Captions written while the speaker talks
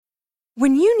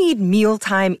When you need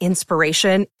mealtime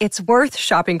inspiration, it's worth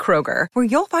shopping Kroger, where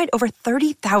you'll find over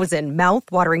 30,000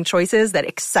 mouth-watering choices that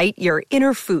excite your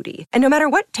inner foodie. And no matter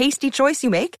what tasty choice you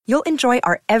make, you'll enjoy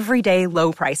our everyday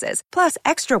low prices, plus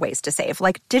extra ways to save,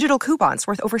 like digital coupons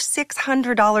worth over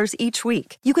 $600 each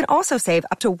week. You can also save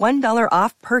up to $1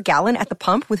 off per gallon at the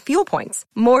pump with fuel points.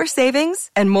 More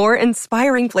savings and more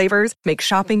inspiring flavors make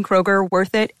shopping Kroger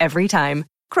worth it every time.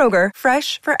 Kroger,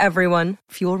 fresh for everyone.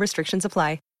 Fuel restrictions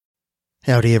apply.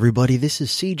 Howdy, everybody. This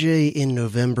is CJ in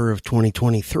November of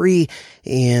 2023,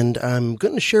 and I'm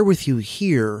going to share with you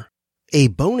here a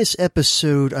bonus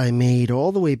episode I made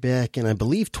all the way back in, I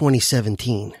believe,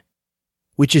 2017,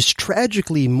 which is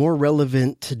tragically more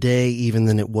relevant today even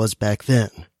than it was back then.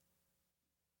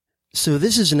 So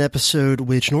this is an episode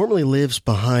which normally lives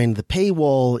behind the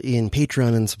paywall in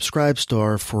Patreon and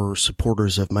Subscribestar for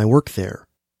supporters of my work there.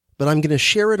 But I'm going to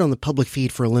share it on the public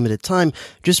feed for a limited time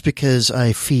just because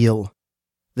I feel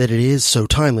that it is so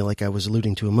timely, like I was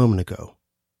alluding to a moment ago.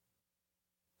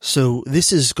 So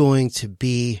this is going to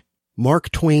be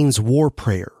Mark Twain's War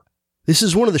Prayer. This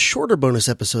is one of the shorter bonus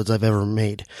episodes I've ever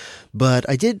made, but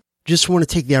I did just want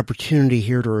to take the opportunity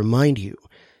here to remind you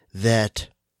that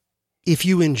if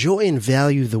you enjoy and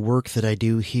value the work that I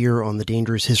do here on the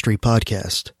Dangerous History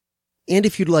Podcast, and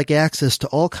if you'd like access to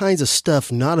all kinds of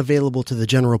stuff not available to the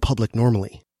general public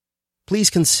normally, please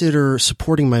consider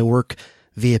supporting my work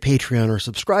via Patreon or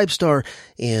Subscribestar,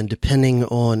 and depending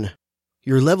on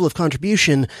your level of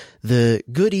contribution, the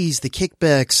goodies, the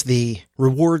kickbacks, the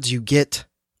rewards you get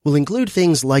will include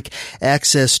things like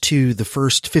access to the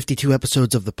first 52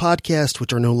 episodes of the podcast,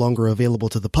 which are no longer available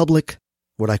to the public,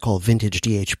 what I call vintage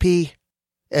DHP,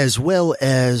 as well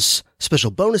as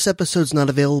special bonus episodes not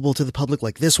available to the public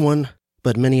like this one,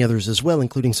 but many others as well,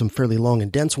 including some fairly long and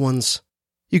dense ones.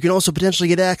 You can also potentially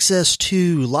get access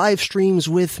to live streams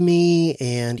with me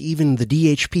and even the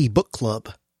DHP Book Club,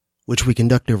 which we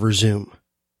conduct over Zoom.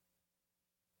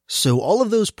 So all of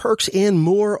those perks and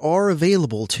more are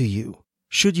available to you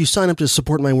should you sign up to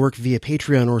support my work via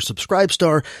Patreon or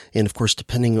Subscribestar, and of course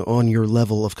depending on your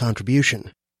level of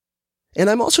contribution. And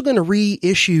I'm also going to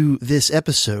reissue this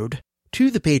episode to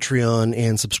the Patreon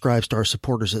and Subscribestar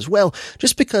supporters as well,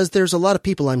 just because there's a lot of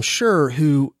people I'm sure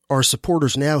who are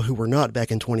supporters now who were not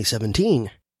back in 2017.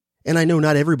 And I know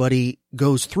not everybody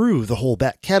goes through the whole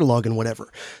back catalog and whatever.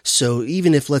 So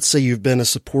even if, let's say, you've been a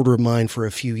supporter of mine for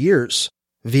a few years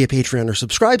via Patreon or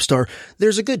Subscribestar,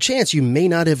 there's a good chance you may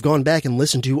not have gone back and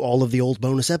listened to all of the old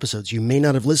bonus episodes. You may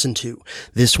not have listened to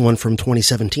this one from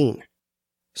 2017.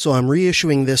 So I'm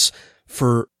reissuing this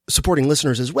for supporting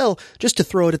listeners as well, just to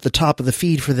throw it at the top of the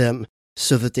feed for them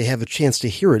so that they have a chance to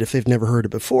hear it if they've never heard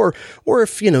it before, or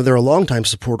if, they're a longtime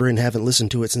supporter and haven't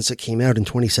listened to it since it came out in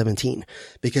 2017.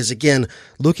 Because again,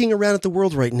 looking around at the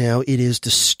world right now, it is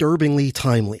disturbingly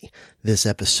timely, this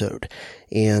episode.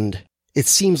 And it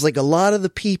seems like a lot of the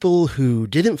people who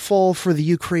didn't fall for the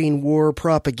Ukraine war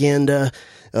propaganda,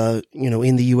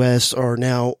 in the U.S. are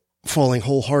now falling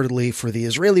wholeheartedly for the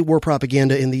Israeli war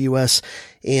propaganda in the U.S.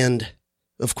 And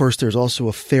of course, there's also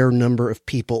a fair number of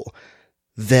people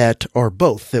that are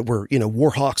both, that were, war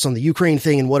hawks on the Ukraine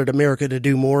thing and wanted America to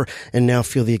do more, and now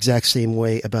feel the exact same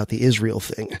way about the Israel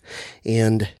thing.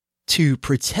 And to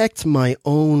protect my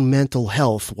own mental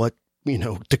health,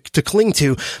 to cling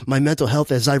to my mental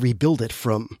health as I rebuild it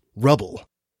from rubble,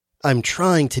 I'm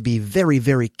trying to be very,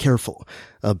 very careful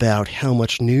about how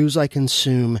much news I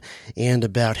consume and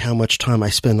about how much time I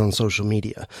spend on social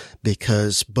media,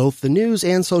 because both the news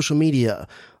and social media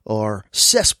are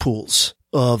cesspools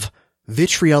of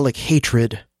vitriolic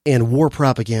hatred and war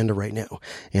propaganda right now,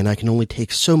 and I can only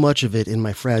take so much of it in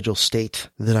my fragile state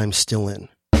that I'm still in.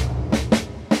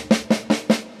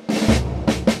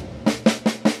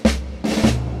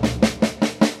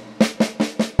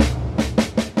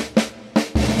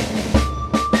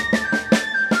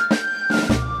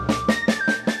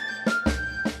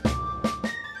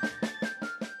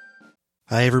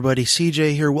 Hi everybody,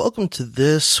 CJ here. Welcome to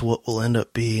this, what will end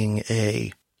up being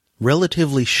a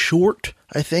relatively short,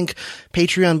 I think,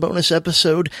 Patreon bonus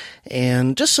episode,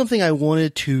 and just something I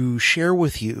wanted to share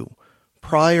with you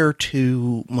prior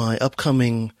to my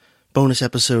upcoming bonus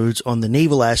episodes on the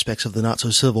naval aspects of the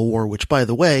Not-So-Civil War, which, by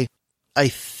the way, I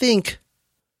think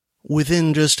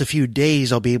within just a few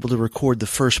days I'll be able to record the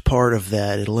first part of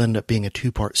that. It'll end up being a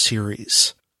 2-part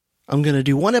series. I'm going to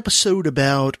do one episode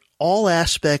about all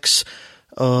aspects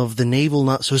of the naval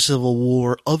Not-So-Civil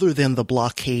War other than the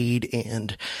blockade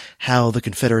and how the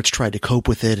Confederates tried to cope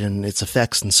with it and its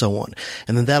effects and so on.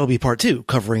 And then that'll be part 2,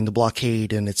 covering the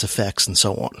blockade and its effects and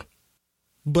so on.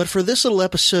 But for this little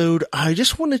episode, I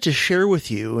just wanted to share with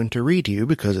you and to read to you,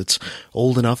 because it's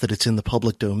old enough that it's in the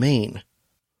public domain,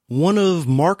 one of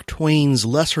Mark Twain's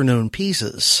lesser-known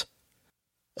pieces,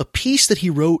 a piece that he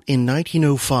wrote in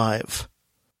 1905,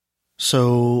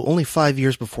 so only 5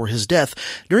 years before his death,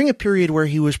 during a period where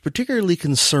he was particularly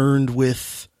concerned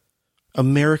with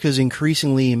America's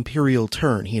increasingly imperial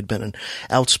turn. He had been an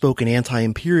outspoken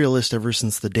anti-imperialist ever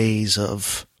since the days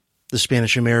of the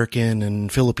Spanish-American and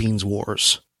Philippines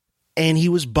wars. And he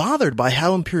was bothered by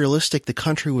how imperialistic the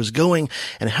country was going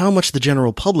and how much the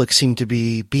general public seemed to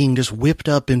be being just whipped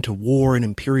up into war and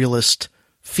imperialist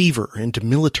fever, into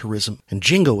militarism and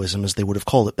jingoism, as they would have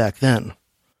called it back then.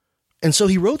 And so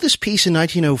he wrote this piece in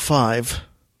 1905.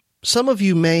 Some of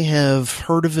you may have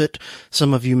heard of it.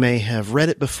 Some of you may have read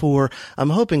it before.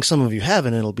 I'm hoping some of you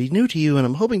haven't. It'll be new to you. And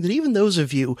I'm hoping that even those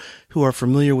of you who are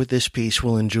familiar with this piece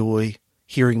will enjoy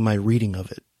hearing my reading of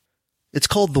it. It's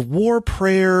called The War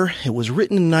Prayer. It was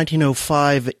written in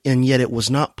 1905, and yet it was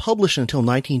not published until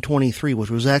 1923, which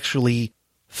was actually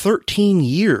 13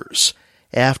 years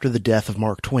after the death of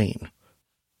Mark Twain.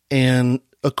 And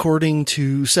according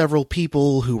to several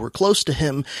people who were close to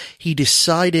him, he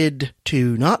decided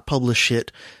to not publish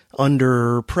it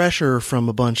under pressure from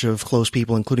a bunch of close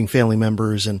people, including family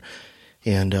members and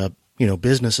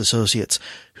business associates,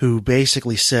 who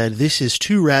basically said, this is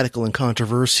too radical and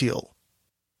controversial.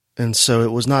 And so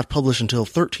it was not published until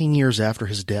 13 years after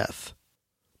his death.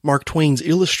 Mark Twain's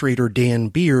illustrator, Dan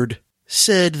Beard,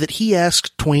 said that he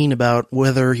asked Twain about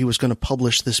whether he was going to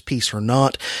publish this piece or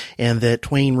not, and that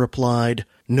Twain replied,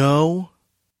 "No,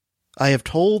 I have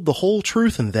told the whole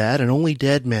truth in that, and only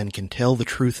dead men can tell the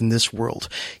truth in this world.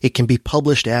 It can be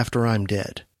published after I'm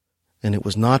dead." And it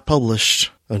was not published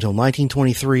until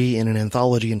 1923 in an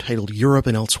anthology entitled Europe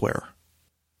and Elsewhere.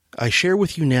 I share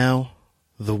with you now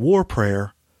The War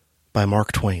Prayer by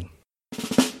Mark Twain.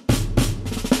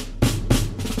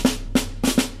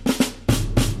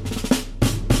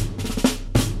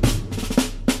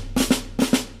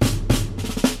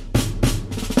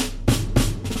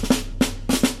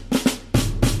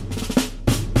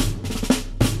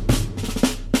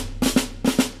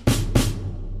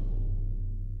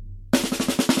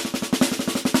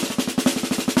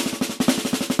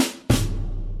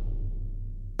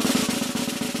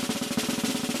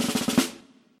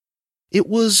 It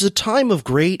was a time of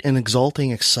great and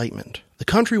exalting excitement. The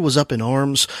country was up in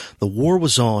arms, the war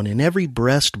was on, in every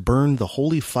breast burned the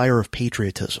holy fire of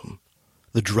patriotism.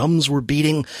 The drums were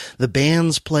beating, the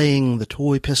bands playing, the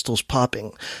toy pistols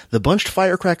popping, the bunched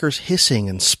firecrackers hissing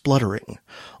and spluttering.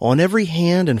 On every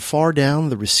hand and far down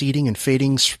the receding and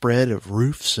fading spread of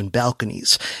roofs and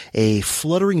balconies, a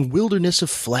fluttering wilderness of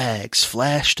flags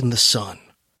flashed in the sun.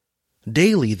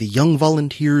 Daily the young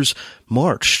volunteers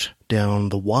marched down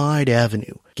the wide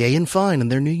avenue, gay and fine in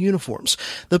their new uniforms,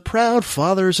 the proud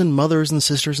fathers and mothers and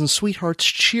sisters and sweethearts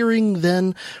cheering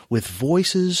then with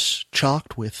voices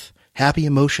chocked with happy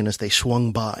emotion as they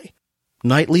swung by.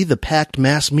 Nightly the packed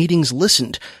mass meetings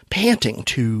listened, panting,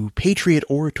 to patriot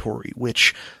oratory,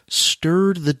 which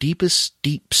stirred the deepest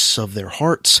deeps of their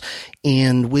hearts,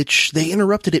 and which they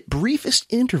interrupted at briefest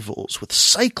intervals with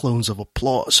cyclones of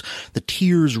applause, the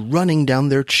tears running down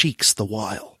their cheeks the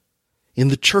while. In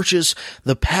the churches,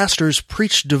 the pastors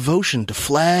preached devotion to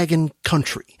flag and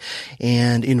country,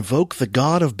 and invoked the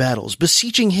God of battles,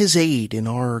 beseeching his aid in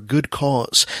our good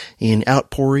cause, in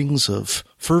outpourings of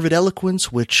fervid eloquence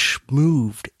which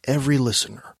moved every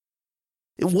listener.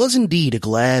 It was indeed a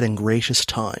glad and gracious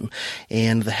time,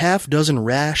 and the half-dozen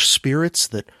rash spirits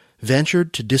that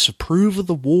ventured to disapprove of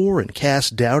the war and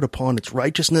cast doubt upon its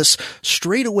righteousness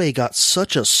straightway got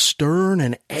such a stern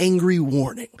and angry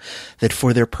warning that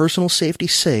for their personal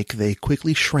safety's sake they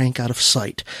quickly shrank out of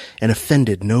sight and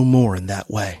offended no more in that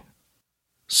way.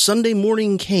 Sunday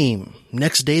morning came.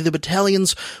 Next day the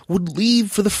battalions would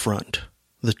leave for the front.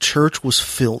 The church was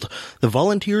filled. The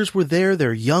volunteers were there,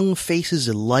 their young faces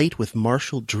alight with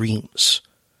martial dreams.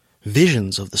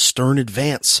 Visions of the stern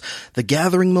advance, the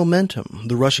gathering momentum,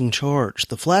 the rushing charge,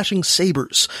 the flashing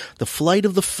sabers, the flight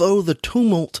of the foe, the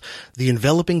tumult, the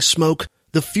enveloping smoke,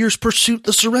 the fierce pursuit,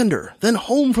 the surrender, then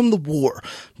home from the war,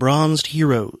 bronzed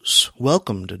heroes,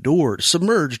 welcomed, adored,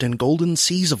 submerged in golden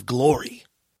seas of glory.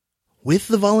 With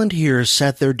the volunteers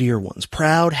sat their dear ones,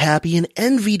 proud, happy, and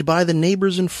envied by the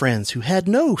neighbors and friends who had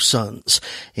no sons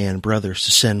and brothers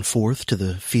to send forth to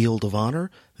the field of honor,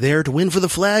 there to win for the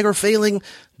flag or failing,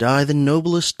 die the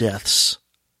noblest deaths.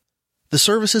 The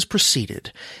services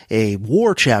proceeded. A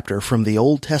war chapter from the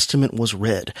Old Testament was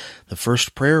read. The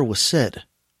first prayer was said.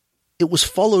 It was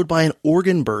followed by an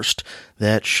organ burst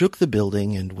that shook the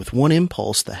building, and with one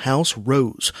impulse the house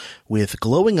rose with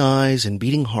glowing eyes and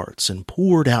beating hearts and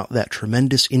poured out that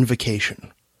tremendous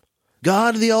invocation.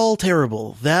 God the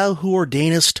all-terrible, thou who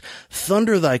ordainest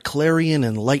thunder thy clarion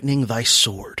and lightning thy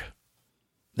sword.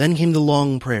 Then came the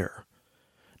long prayer.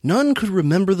 None could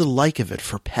remember the like of it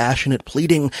for passionate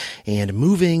pleading and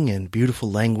moving and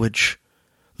beautiful language.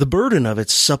 The burden of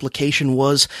its supplication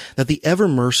was that the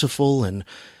ever-merciful and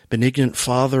benignant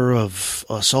Father of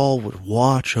us all would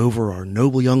watch over our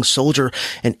noble young soldier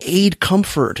and aid,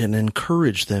 comfort, and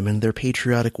encourage them in their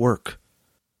patriotic work.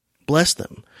 Bless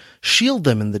them, shield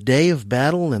them in the day of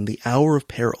battle and the hour of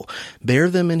peril, bear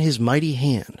them in his mighty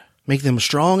hand, make them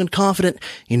strong and confident,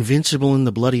 invincible in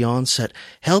the bloody onset,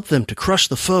 help them to crush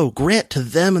the foe, grant to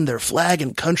them and their flag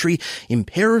and country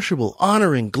imperishable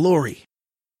honor and glory.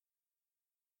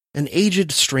 An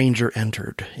aged stranger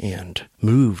entered, and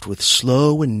moved with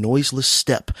slow and noiseless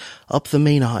step up the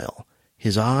main aisle,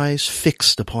 his eyes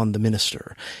fixed upon the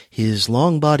minister, his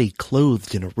long body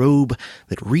clothed in a robe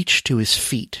that reached to his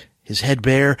feet, his head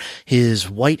bare, his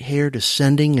white hair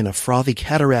descending in a frothy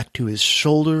cataract to his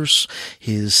shoulders,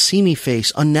 his seamy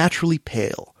face unnaturally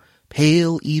pale,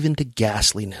 pale even to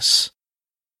ghastliness.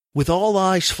 With all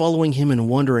eyes following him and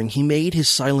wondering, he made his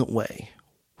silent way.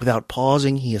 Without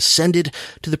pausing, he ascended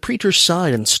to the preacher's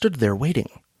side and stood there waiting.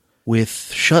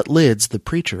 With shut lids, the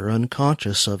preacher,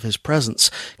 unconscious of his presence,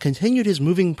 continued his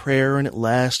moving prayer and at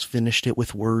last finished it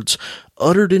with words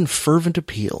uttered in fervent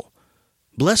appeal.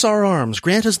 Bless our arms,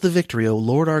 grant us the victory, O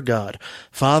Lord our God,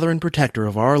 Father and Protector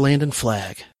of our land and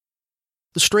flag.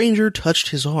 The stranger touched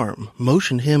his arm,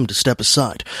 motioned him to step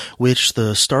aside, which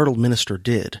the startled minister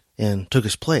did, and took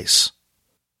his place.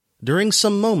 During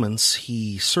some moments,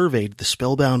 he surveyed the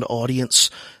spellbound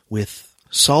audience with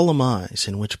solemn eyes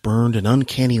in which burned an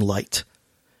uncanny light.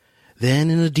 Then,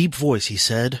 in a deep voice, he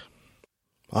said,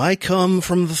 I come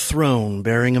from the throne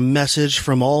bearing a message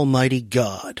from Almighty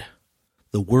God.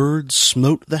 The words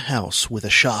smote the house with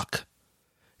a shock.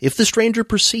 If the stranger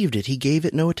perceived it, he gave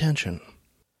it no attention.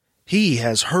 He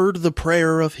has heard the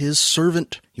prayer of his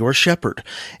servant, your shepherd,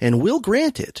 and will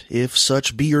grant it, if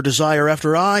such be your desire,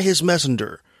 after I, his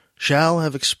messenger, shall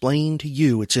have explained to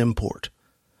you its import.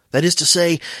 That is to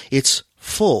say, its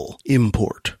full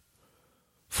import.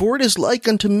 For it is like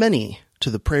unto many to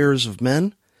the prayers of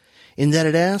men, in that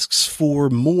it asks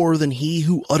for more than he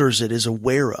who utters it is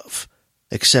aware of,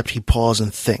 except he pause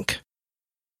and think.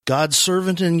 God's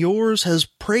servant and yours has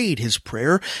prayed his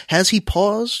prayer. Has he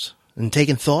paused and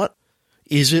taken thought?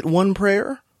 Is it one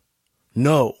prayer?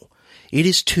 No, it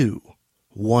is two,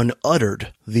 one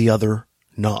uttered, the other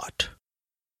not.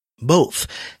 Both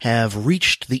have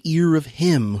reached the ear of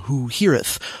him who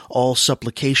heareth all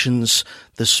supplications,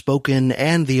 the spoken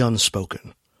and the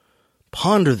unspoken.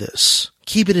 Ponder this,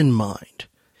 keep it in mind.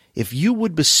 If you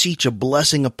would beseech a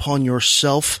blessing upon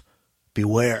yourself,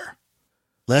 beware,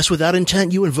 lest without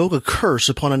intent you invoke a curse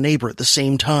upon a neighbor at the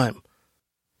same time.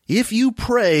 If you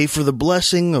pray for the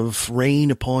blessing of rain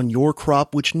upon your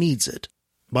crop which needs it,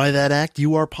 by that act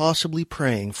you are possibly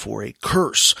praying for a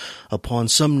curse upon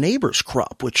some neighbor's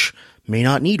crop which may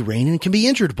not need rain and can be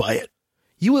injured by it.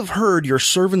 You have heard your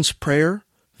servant's prayer,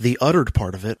 the uttered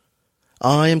part of it.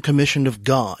 I am commissioned of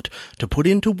God to put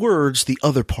into words the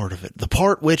other part of it, the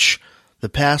part which the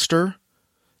pastor,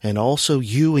 and also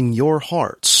you in your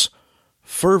hearts,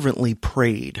 fervently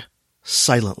prayed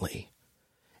silently.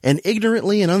 And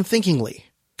ignorantly and unthinkingly,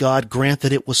 God grant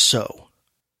that it was so.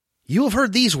 You have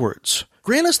heard these words,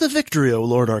 Grant us the victory, O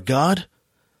Lord our God.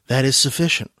 That is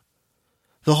sufficient.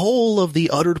 The whole of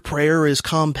the uttered prayer is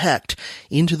compact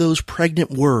into those pregnant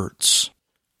words.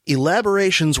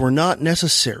 Elaborations were not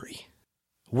necessary.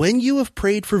 When you have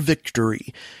prayed for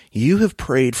victory, you have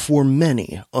prayed for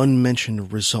many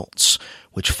unmentioned results,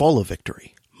 which follow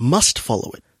victory, must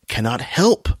follow it, cannot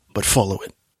help but follow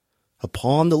it.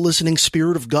 Upon the listening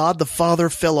Spirit of God the Father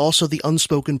fell also the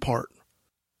unspoken part.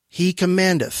 He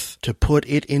commandeth to put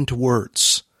it into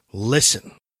words.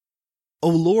 Listen. O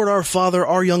Lord our Father,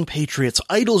 our young patriots,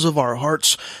 idols of our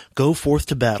hearts, go forth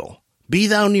to battle. Be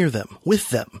thou near them, with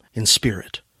them, in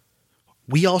spirit.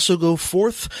 We also go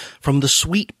forth from the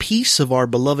sweet peace of our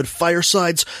beloved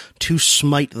firesides to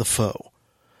smite the foe.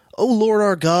 O Lord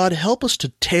our God, help us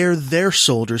to tear their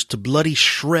soldiers to bloody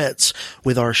shreds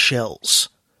with our shells.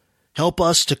 Help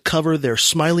us to cover their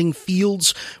smiling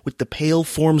fields with the pale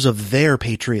forms of their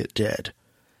patriot dead.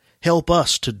 Help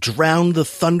us to drown the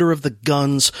thunder of the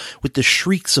guns with the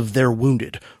shrieks of their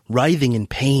wounded, writhing in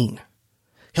pain.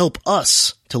 Help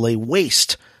us to lay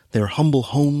waste their humble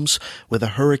homes with a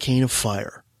hurricane of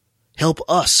fire. Help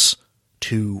us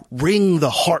to wring the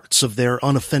hearts of their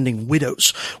unoffending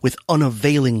widows with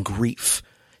unavailing grief.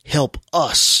 Help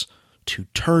us to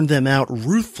turn them out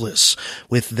ruthless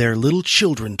with their little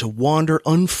children to wander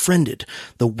unfriended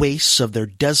the wastes of their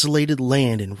desolated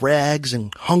land in rags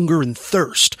and hunger and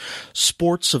thirst,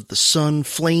 sports of the sun,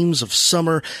 flames of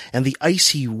summer, and the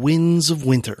icy winds of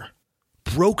winter.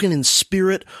 Broken in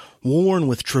spirit, worn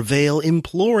with travail,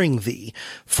 imploring thee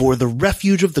for the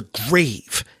refuge of the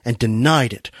grave, and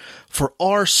denied it. For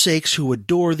our sakes who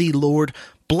adore thee, Lord,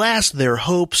 blast their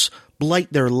hopes,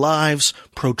 blight their lives,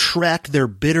 protract their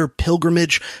bitter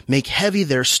pilgrimage, make heavy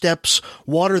their steps,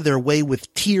 water their way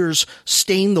with tears,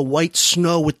 stain the white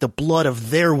snow with the blood of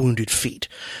their wounded feet.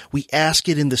 We ask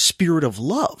it in the spirit of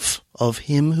love, of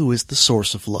him who is the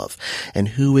source of love, and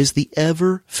who is the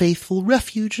ever faithful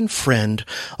refuge and friend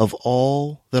of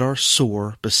all that are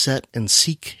sore beset and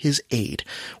seek his aid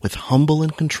with humble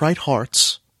and contrite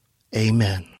hearts.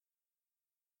 Amen.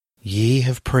 Ye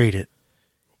have prayed it.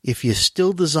 If ye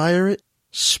still desire it,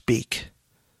 speak.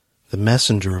 The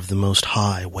messenger of the Most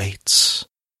High waits.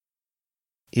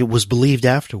 It was believed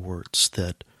afterwards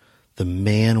that the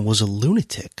man was a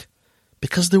lunatic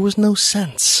because there was no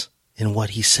sense in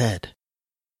what he said.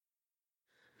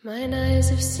 Mine eyes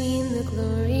have seen the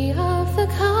glory of the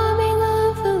coming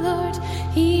of the Lord.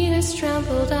 He has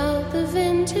trampled out the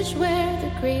vintage where the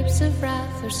grapes of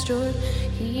wrath are stored.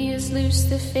 He has loosed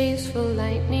the faithful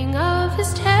lightning of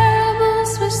his terrible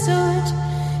swift sword.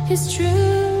 His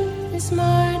truth is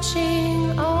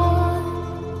marching on.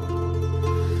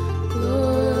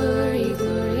 Glory,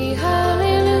 glory,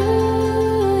 hallelujah.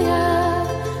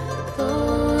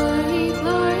 Glory,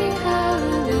 glory,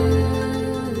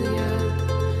 hallelujah.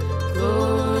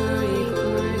 Glory,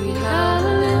 glory,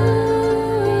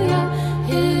 hallelujah.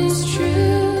 His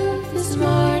truth is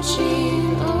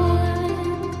marching on.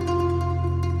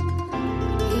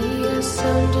 He has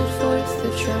sounded forth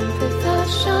the trumpet that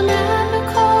shall never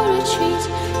call retreat.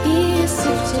 He is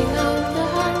sifting out the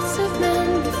hearts of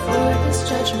men before his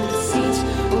judgment seat.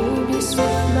 Oh, be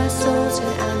swift, my soul, to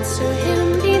answer him.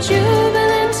 Be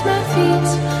jubilant, my feet.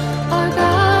 Our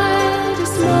God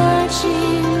is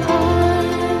marching on.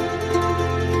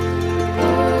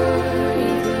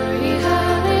 Glory, glory,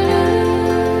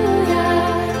 hallelujah.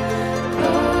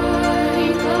 Glory,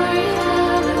 glory,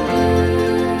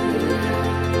 hallelujah.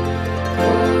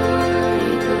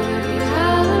 Glory, glory,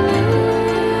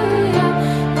 hallelujah.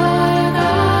 Our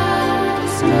God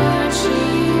is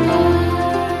marching on.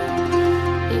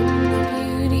 In the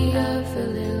beauty of the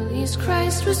lilies,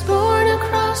 Christ was born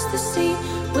across the sea,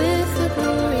 with the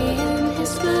glory in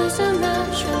his bosom that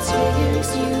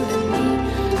transfigures you and me.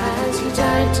 As he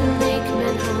died to make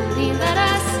men holy, let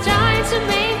us die to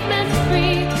make men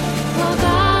free. While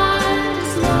God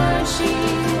is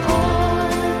marching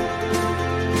on.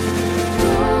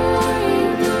 Glory,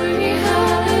 glory,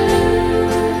 hallelujah.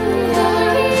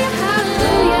 Glory,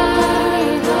 hallelujah.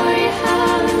 Glory,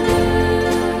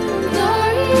 hallelujah.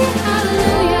 Glory,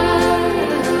 hallelujah.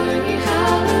 Glory,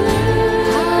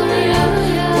 hallelujah.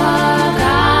 Hallelujah. While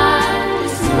God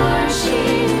is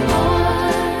marching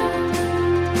on.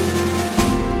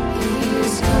 He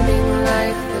is coming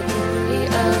like the glory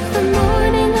of the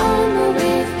morning on the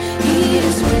wave. He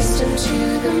is wisdom to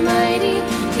the mighty.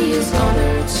 He is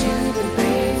honor to the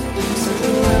brave. So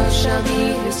the world shall be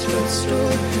his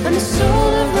footstool, and the soul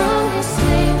of wrong his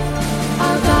slave.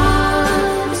 Our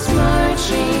God is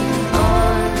marching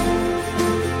on.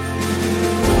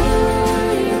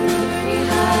 Glory, glory,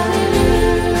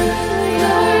 hallelujah.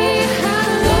 Glory,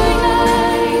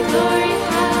 hallelujah. Glory,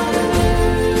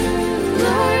 hallelujah.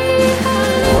 Glory,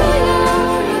 hallelujah.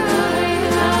 Glory,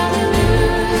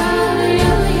 hallelujah.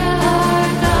 Hallelujah. Our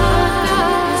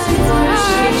God is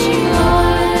marching on.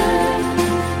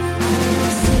 I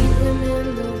see them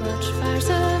in the watchfires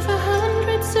of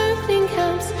 100 circling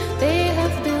camps. They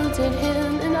have builded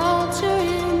him an altar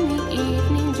in the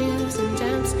evening dews and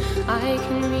damps. I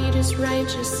can read his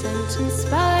righteous sentence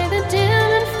by the dim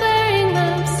and flaring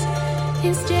lamps.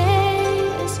 His day